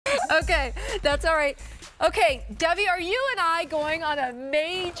Okay, that's all right. Okay, Debbie, are you and I going on a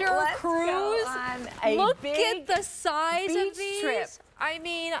major cruise? Go on a Look big at the size of these. trip. I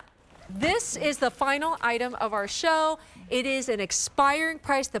mean, this is the final item of our show. It is an expiring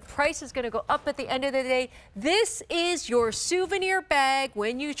price. The price is going to go up at the end of the day. This is your souvenir bag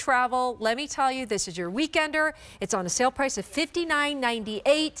when you travel. Let me tell you, this is your weekender. It's on a sale price of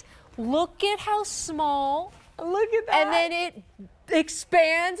 $59.98. Look at how small. Look at that. And then it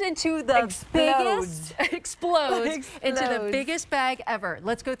expands into the biggest, explodes into the biggest bag ever.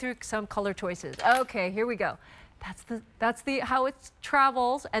 Let's go through some color choices. Okay, here we go. That's the how it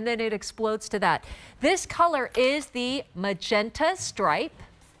travels, and then it explodes to that. This color is the magenta stripe.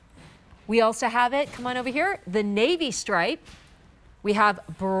 We also have it, come on over here, the navy stripe. We have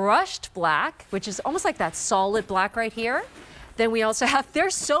brushed black, which is almost like that solid black right here. Then we also have, they're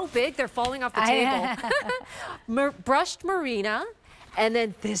so big, they're falling off the table. Brushed marina. And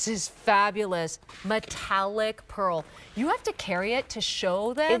then this is fabulous, metallic pearl. You have to carry it to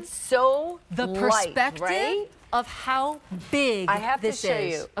show them. It's so the light, perspective right? Of how big I have this to show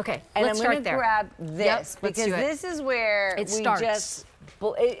is. you. Okay, and let's I'm start going to there. grab this because this is where it starts.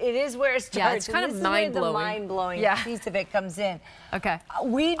 It is where it starts. Yeah, it's kind of mind-blowing. The mind-blowing piece of it comes in. Okay.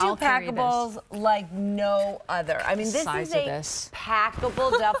 We do packables like no other. I mean, this is a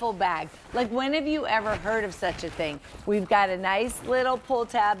packable duffel bag. Like, when have you ever heard of such a thing? We've got a nice little pull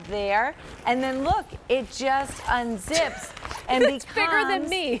tab there, and then look, it just unzips and it's bigger than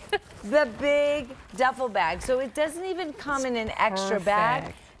me. The big duffel bag. So it doesn't even come in an extra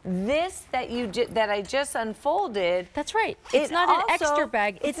bag. This that I just unfolded. That's right. It's not an extra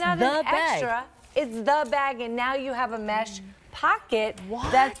bag. It's not the bag. Extra. It's the bag, and now you have a mesh pocket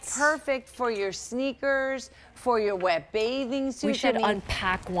that's perfect for your sneakers, for your wet bathing suit. We should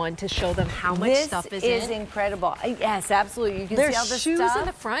unpack one to show them how much stuff is in. This is incredible. Yes, absolutely. You can There's see all the shoes stuff. in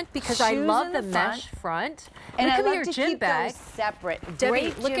the front because I love the mesh front. And I look at love your to gym keep bag. those separate.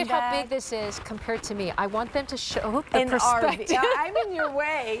 Debbie, look at how big this is compared to me. I want them to show the perspective. I'm in your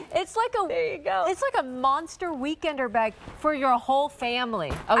way. It's like a, there you go. It's like a monster weekender bag for your whole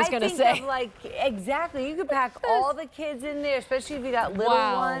family. I was going to say. I think of like, exactly. You could pack all the kids in there, especially if you got little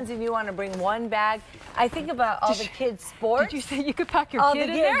ones and you want to bring one bag. I think about all the kids' sports. Did you say you could pack your kid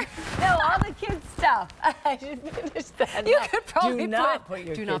in there? No, all the kids' stuff. I should finish that. You could probably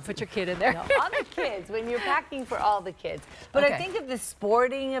do not put your kid in there. No, all the kids, when you're packing for all the kids. But I think of the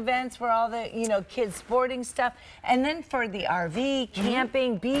sporting events for all the, kids sporting stuff. And then for the RV,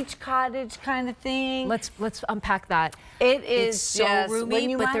 camping, beach cottage kind of thing. Let's unpack that. It's so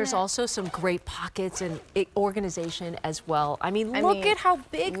roomy, but there's also some great pockets and organization as well. I mean, look at how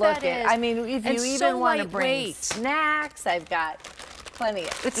big that is. I mean, if you even want to bring snacks, I've got plenty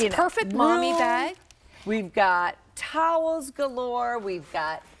of, it's perfect mommy bag. We've got towels galore. We've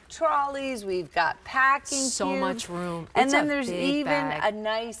got trolleys. We've got packing cubes. So much room. And then there's even a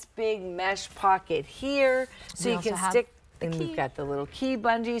nice big mesh pocket here, so you can stick. And we've got the little key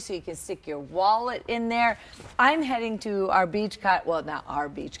bungee, so you can stick your wallet in there. I'm heading to our beach cottage, well, not our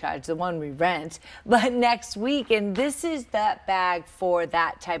beach cottage, the one we rent, but next week, and this is that bag for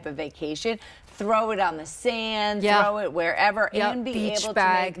that type of vacation. Throw it on the sand, throw it wherever, and be able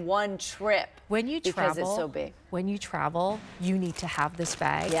to make one trip. When you travel, because it's so big. When you travel, you need to have this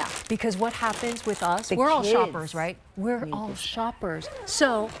bag. Yeah. Because what happens with us, we're all shoppers, right? We're all shoppers.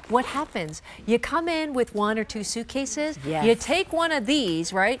 So what happens? You come in with 1 or 2 suitcases. Yes. You take one of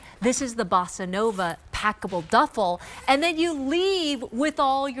these, right? This is the Bossa Nova packable duffel, and then you leave with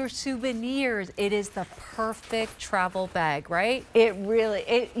all your souvenirs. It is the perfect travel bag, right? It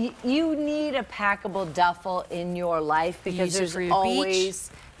really, you need a packable duffel in your life because there's always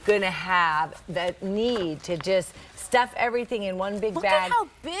going to have that need to just stuff everything in one big bag. Look at how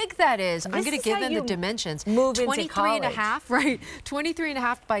big that is. I'm going to give them the dimensions. 23.5, right?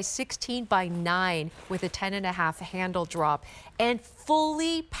 23.5 by 16 by 9 with a 10.5 handle drop. And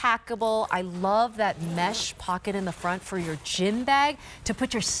fully packable. I love that mesh pocket in the front for your gym bag to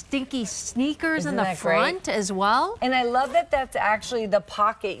put your stinky sneakers in the front as well. And I love that that's actually the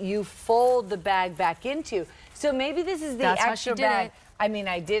pocket you fold the bag back into. So maybe this is the extra bag. I mean,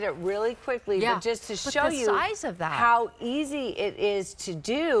 I did it really quickly, but just to show you size of that. How easy it is to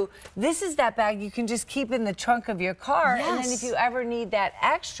do, this is that bag you can just keep in the trunk of your car. And then if you ever need that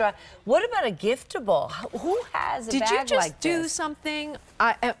extra, what about a giftable? Who has a bag like this? Did you just do something?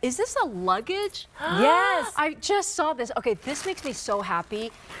 Is this a luggage? Yes. I just saw this. Okay, this makes me so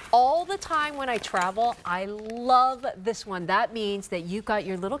happy. All the time when I travel, I love this one. That means that you got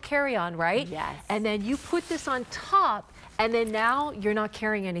your little carry-on, right? Yes. And then you put this on top, and then now you're not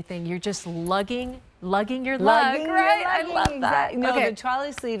carrying anything. You're just lugging lugging your lug, right? I love that. No, the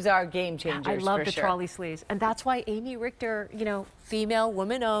trolley sleeves are game changers. I love the trolley sleeves. And that's why Amy Richter, you know, female,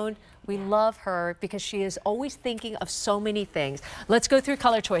 woman-owned, we love her because she is always thinking of so many things. Let's go through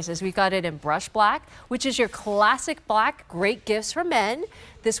color choices. We've got it in brush black, which is your classic black, great gifts for men.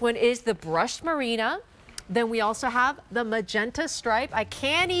 This one is the brushed marina. Then we also have the magenta stripe. I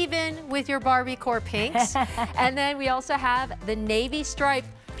can't even with your Barbie core pinks. And then we also have the navy stripe.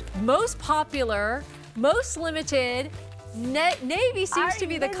 Most popular, most limited. Navy seems to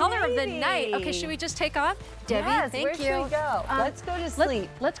be the color of the night. Okay, should we just take off? Debbie, yes, thank where you. Should we go? Let's go to sleep.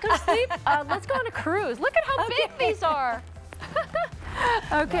 Let's go to sleep. Let's go on a cruise. Look at how big these are.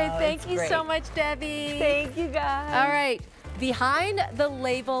 Okay, thank you so much, Debbie. Thank you, guys. All right, behind the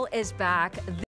label is back.